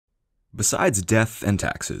Besides death and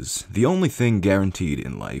taxes, the only thing guaranteed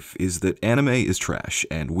in life is that anime is trash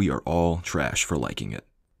and we are all trash for liking it.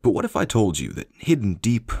 But what if I told you that hidden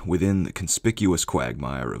deep within the conspicuous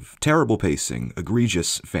quagmire of terrible pacing,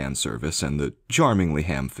 egregious fan service, and the charmingly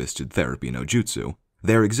ham-fisted therapy no jutsu,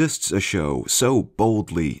 there exists a show so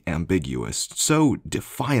boldly ambiguous, so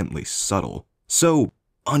defiantly subtle, so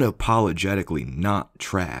unapologetically not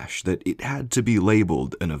trash that it had to be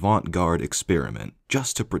labeled an avant-garde experiment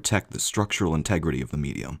just to protect the structural integrity of the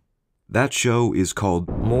medium. That show is called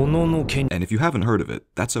Mononoke, and if you haven't heard of it,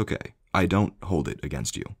 that's okay. I don't hold it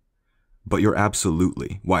against you. But you're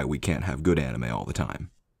absolutely why we can't have good anime all the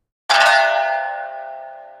time.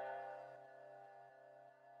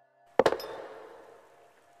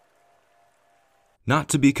 Not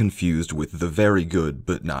to be confused with the very good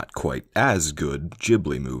but not quite as good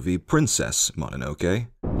Ghibli movie Princess Mononoke.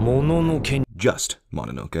 Just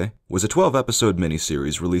Mononoke was a 12-episode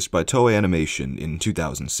miniseries released by Toei Animation in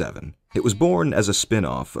 2007. It was born as a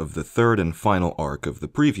spin-off of the third and final arc of the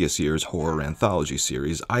previous year's horror anthology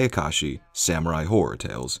series Ayakashi Samurai Horror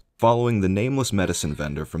Tales, following the nameless medicine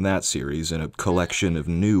vendor from that series in a collection of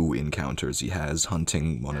new encounters he has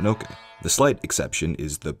hunting Mononoke. The slight exception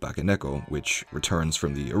is the Bakeneko, which returns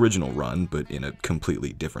from the original run but in a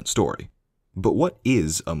completely different story. But what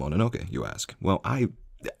is a Mononoke, you ask? Well, I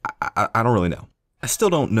don't really know. I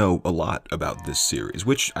still don't know a lot about this series,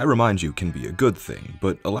 which I remind you can be a good thing,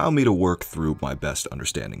 but allow me to work through my best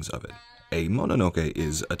understandings of it. A Mononoke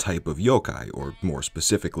is a type of yokai, or more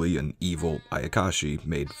specifically, an evil Ayakashi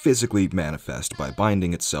made physically manifest by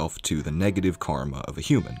binding itself to the negative karma of a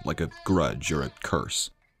human, like a grudge or a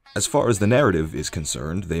curse. As far as the narrative is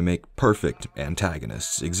concerned, they make perfect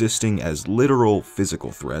antagonists, existing as literal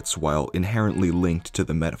physical threats while inherently linked to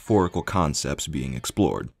the metaphorical concepts being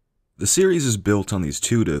explored. The series is built on these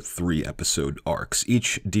 2 to 3 episode arcs,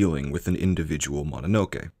 each dealing with an individual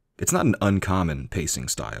Mononoke. It's not an uncommon pacing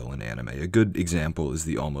style in anime. A good example is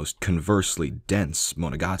the almost conversely dense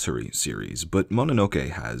Monogatari series, but Mononoke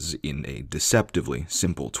has, in a deceptively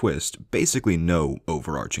simple twist, basically no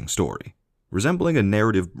overarching story. Resembling a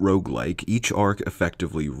narrative roguelike, each arc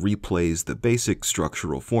effectively replays the basic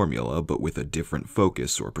structural formula but with a different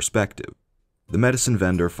focus or perspective. The medicine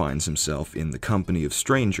vendor finds himself in the company of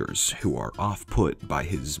strangers who are off-put by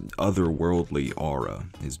his otherworldly aura,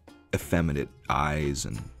 his effeminate eyes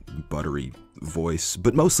and buttery voice,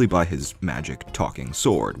 but mostly by his magic talking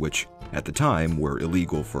sword, which at the time were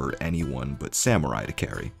illegal for anyone but samurai to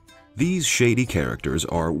carry. These shady characters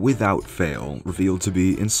are, without fail, revealed to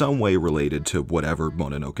be in some way related to whatever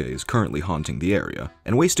Mononoke is currently haunting the area,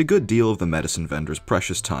 and waste a good deal of the medicine vendor's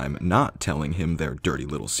precious time not telling him their dirty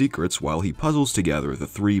little secrets while he puzzles together the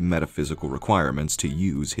 3 metaphysical requirements to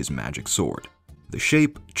use his magic sword. The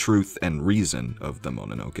shape, truth, and reason of the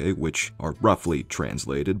Mononoke, which are roughly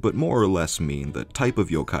translated but more or less mean the type of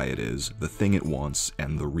yokai it is, the thing it wants,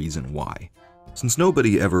 and the reason why. Since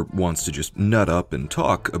nobody ever wants to just nut up and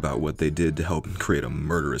talk about what they did to help create a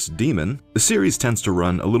murderous demon, the series tends to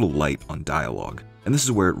run a little light on dialogue, and this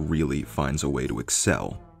is where it really finds a way to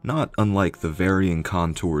excel. Not unlike the varying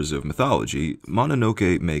contours of mythology,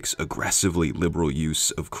 Mononoke makes aggressively liberal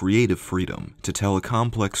use of creative freedom to tell a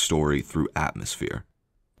complex story through atmosphere.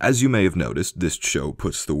 As you may have noticed, this show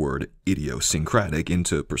puts the word idiosyncratic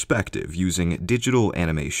into perspective, using digital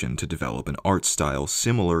animation to develop an art style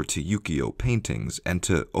similar to ukiyo paintings and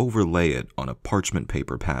to overlay it on a parchment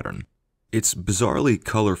paper pattern. It's bizarrely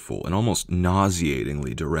colorful and almost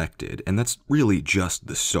nauseatingly directed, and that's really just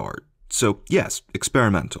the start. So yes,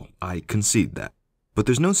 experimental, I concede that. But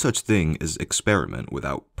there's no such thing as experiment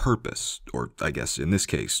without purpose, or I guess in this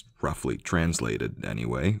case, roughly translated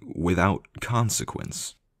anyway, without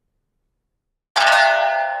consequence.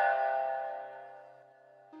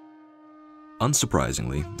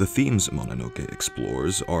 Unsurprisingly, the themes Mononoke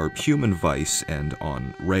explores are human vice and,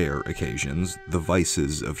 on rare occasions, the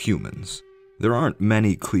vices of humans. There aren't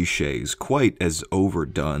many cliches quite as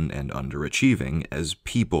overdone and underachieving as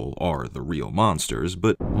people are the real monsters,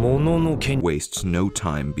 but Mononoke wastes no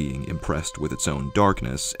time being impressed with its own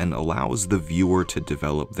darkness and allows the viewer to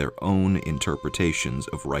develop their own interpretations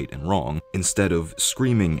of right and wrong, instead of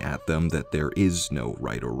screaming at them that there is no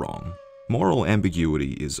right or wrong. Moral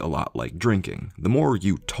ambiguity is a lot like drinking. The more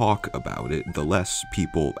you talk about it, the less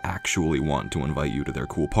people actually want to invite you to their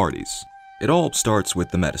cool parties. It all starts with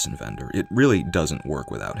the medicine vendor. It really doesn't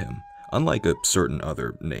work without him. Unlike a certain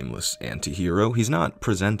other nameless anti-hero, he's not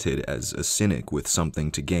presented as a cynic with something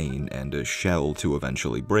to gain and a shell to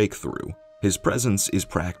eventually break through. His presence is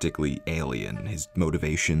practically alien, his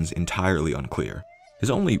motivations entirely unclear. His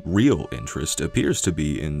only real interest appears to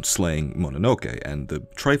be in slaying Mononoke, and the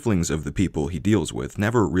triflings of the people he deals with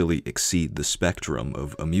never really exceed the spectrum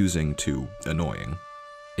of amusing to annoying.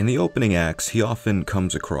 In the opening acts, he often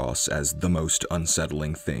comes across as the most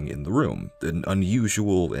unsettling thing in the room, an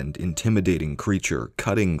unusual and intimidating creature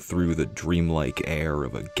cutting through the dreamlike air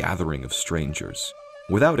of a gathering of strangers.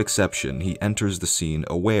 Without exception, he enters the scene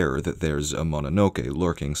aware that there's a Mononoke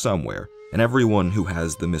lurking somewhere, and everyone who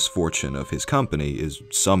has the misfortune of his company is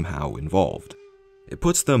somehow involved. It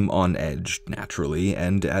puts them on edge, naturally,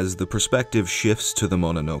 and as the perspective shifts to the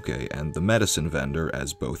Mononoke and the medicine vendor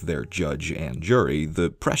as both their judge and jury, the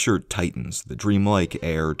pressure tightens, the dreamlike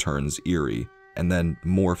air turns eerie, and then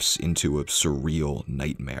morphs into a surreal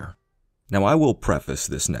nightmare. Now, I will preface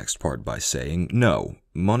this next part by saying, no,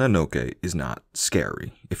 Mononoke is not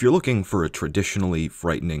scary. If you're looking for a traditionally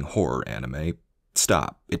frightening horror anime,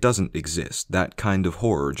 stop. It doesn't exist. That kind of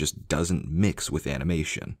horror just doesn't mix with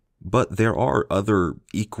animation. But there are other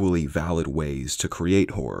equally valid ways to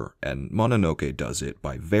create horror, and Mononoke does it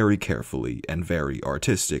by very carefully and very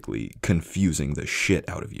artistically confusing the shit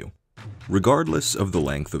out of you. Regardless of the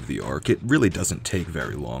length of the arc, it really doesn't take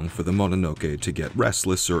very long for the Mononoke to get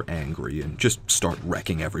restless or angry and just start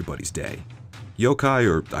wrecking everybody's day. Yokai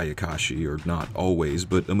or Ayakashi are not always,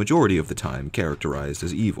 but a majority of the time, characterized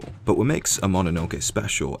as evil. But what makes a Mononoke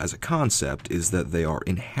special as a concept is that they are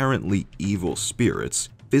inherently evil spirits,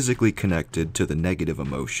 physically connected to the negative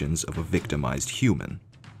emotions of a victimized human.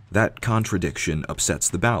 That contradiction upsets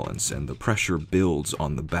the balance, and the pressure builds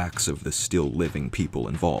on the backs of the still living people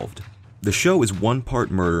involved. The show is one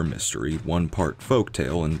part murder mystery, one part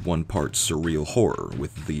folktale, and one part surreal horror,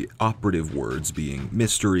 with the operative words being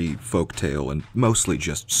mystery, folktale, and mostly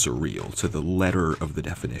just surreal to the letter of the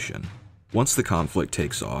definition. Once the conflict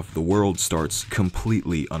takes off, the world starts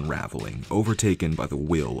completely unraveling, overtaken by the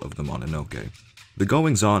will of the Mononoke. The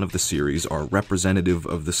goings-on of the series are representative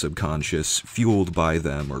of the subconscious, fueled by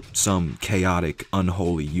them or some chaotic,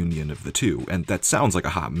 unholy union of the two, and that sounds like a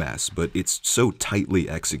hot mess, but it's so tightly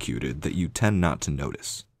executed that you tend not to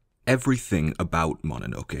notice. Everything about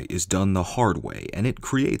Mononoke is done the hard way, and it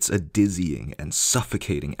creates a dizzying and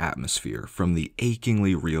suffocating atmosphere, from the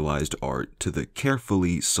achingly realized art to the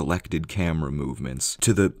carefully selected camera movements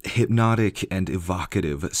to the hypnotic and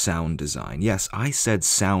evocative sound design. Yes, I said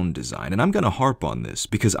sound design, and I'm gonna harp on this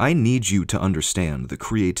because I need you to understand the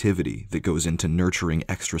creativity that goes into nurturing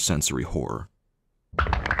extrasensory horror.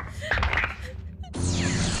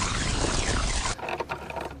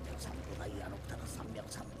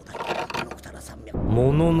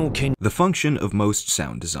 Mononoke. The function of most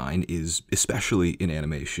sound design is, especially in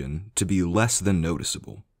animation, to be less than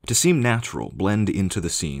noticeable. To seem natural, blend into the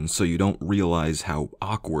scene so you don't realize how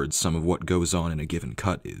awkward some of what goes on in a given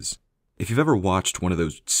cut is. If you've ever watched one of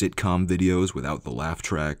those sitcom videos without the laugh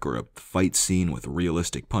track or a fight scene with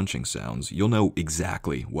realistic punching sounds, you'll know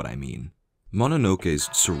exactly what I mean. Mononoke's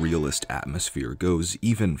surrealist atmosphere goes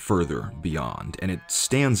even further beyond, and it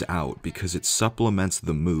stands out because it supplements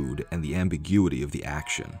the mood and the ambiguity of the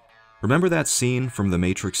action. Remember that scene from The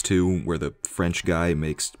Matrix 2 where the French guy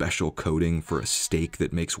makes special coating for a steak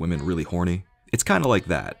that makes women really horny? It's kinda like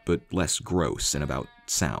that, but less gross and about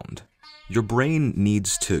sound. Your brain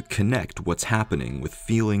needs to connect what's happening with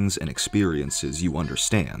feelings and experiences you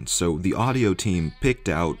understand, so the audio team picked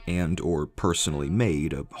out and/or personally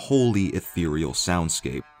made a wholly ethereal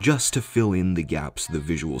soundscape just to fill in the gaps the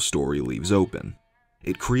visual story leaves open.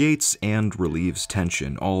 It creates and relieves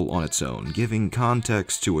tension all on its own, giving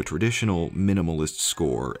context to a traditional minimalist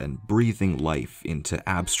score and breathing life into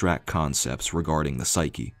abstract concepts regarding the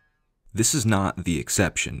psyche. This is not the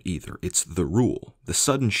exception either, it's the rule. The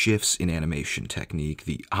sudden shifts in animation technique,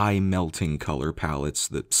 the eye-melting color palettes,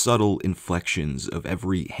 the subtle inflections of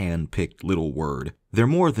every hand-picked little word, they're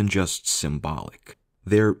more than just symbolic.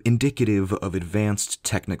 They're indicative of advanced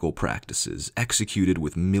technical practices, executed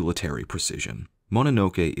with military precision.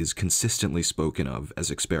 Mononoke is consistently spoken of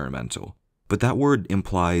as experimental, but that word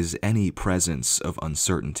implies any presence of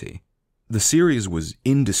uncertainty. The series was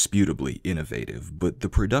indisputably innovative, but the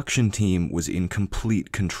production team was in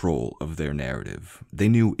complete control of their narrative. They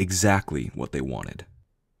knew exactly what they wanted.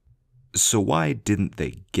 So why didn't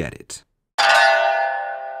they get it?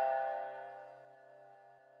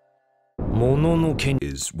 Mononoke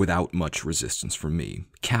is, without much resistance from me,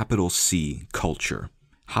 capital C culture.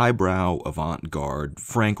 Highbrow, avant-garde,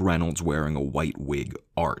 Frank Reynolds wearing a white wig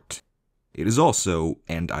art. It is also,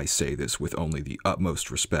 and I say this with only the utmost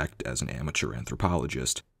respect as an amateur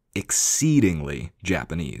anthropologist, exceedingly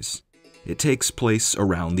Japanese. It takes place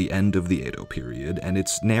around the end of the Edo period, and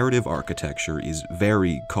its narrative architecture is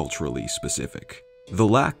very culturally specific. The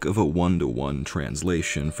lack of a one-to-one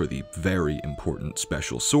translation for the very important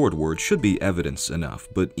special sword word should be evidence enough,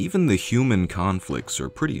 but even the human conflicts are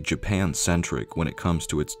pretty Japan-centric when it comes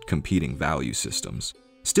to its competing value systems.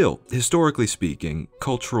 Still, historically speaking,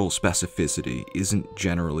 cultural specificity isn't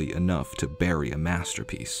generally enough to bury a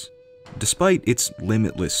masterpiece. Despite its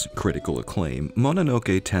limitless critical acclaim,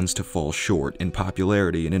 Mononoke tends to fall short in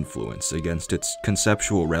popularity and influence against its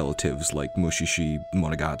conceptual relatives like Mushishi,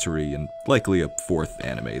 Monogatari, and likely a fourth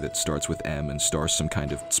anime that starts with M and stars some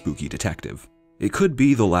kind of spooky detective. It could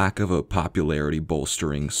be the lack of a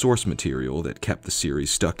popularity-bolstering source material that kept the series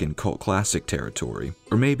stuck in cult classic territory,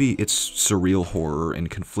 or maybe its surreal horror and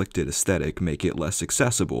conflicted aesthetic make it less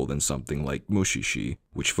accessible than something like Mushishi,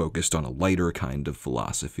 which focused on a lighter kind of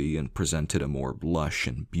philosophy and presented a more lush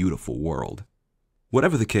and beautiful world.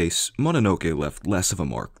 Whatever the case, Mononoke left less of a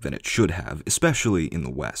mark than it should have, especially in the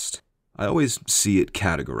West. I always see it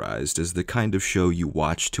categorized as the kind of show you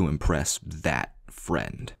watch to impress that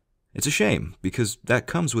friend. It's a shame, because that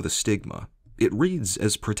comes with a stigma. It reads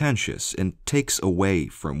as pretentious and takes away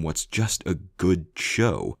from what's just a good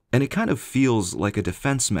show, and it kind of feels like a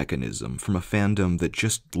defense mechanism from a fandom that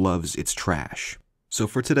just loves its trash. So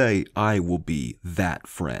for today, I will be that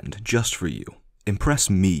friend, just for you. Impress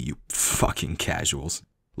me, you fucking casuals.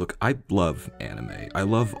 Look, I love anime. I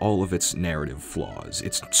love all of its narrative flaws,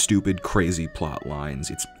 its stupid, crazy plot lines,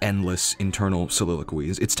 its endless internal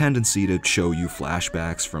soliloquies, its tendency to show you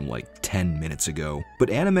flashbacks from like 10 minutes ago. But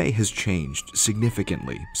anime has changed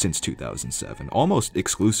significantly since 2007, almost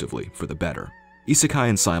exclusively for the better. Isekai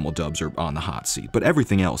and simuldubs are on the hot seat, but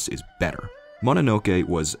everything else is better. Mononoke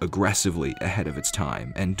was aggressively ahead of its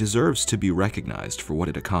time and deserves to be recognized for what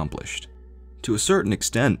it accomplished. To a certain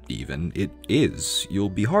extent, even, it is.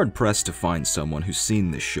 You'll be hard-pressed to find someone who's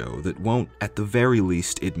seen this show that won't, at the very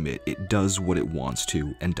least, admit it does what it wants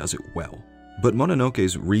to and does it well. But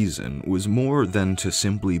Mononoke's reason was more than to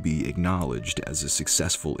simply be acknowledged as a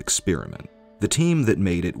successful experiment. The team that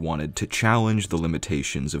made it wanted to challenge the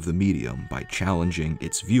limitations of the medium by challenging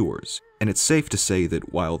its viewers, and it's safe to say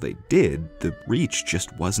that while they did, the reach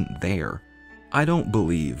just wasn't there. I don't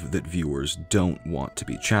believe that viewers don't want to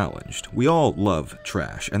be challenged. We all love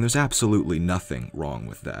trash, and there's absolutely nothing wrong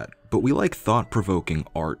with that. But we like thought-provoking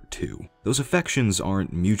art too. Those affections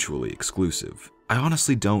aren't mutually exclusive. I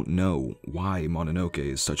honestly don't know why Mononoke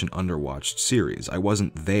is such an underwatched series. I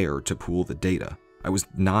wasn't there to pool the data. I was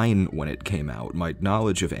 9 when it came out. My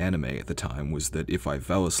knowledge of anime at the time was that if I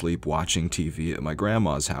fell asleep watching TV at my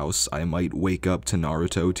grandma's house, I might wake up to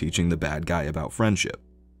Naruto teaching the bad guy about friendship.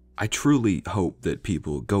 I truly hope that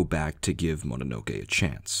people go back to give Mononoke a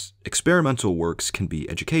chance. Experimental works can be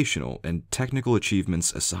educational, and technical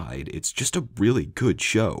achievements aside, it's just a really good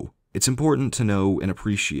show. It's important to know and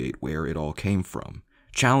appreciate where it all came from.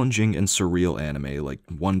 Challenging and surreal anime like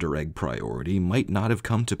Wonder Egg Priority might not have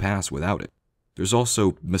come to pass without it. There's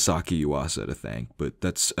also Masaki Yuasa to thank, but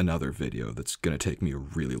that's another video that's gonna take me a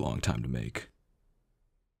really long time to make.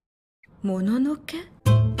 Mononoke?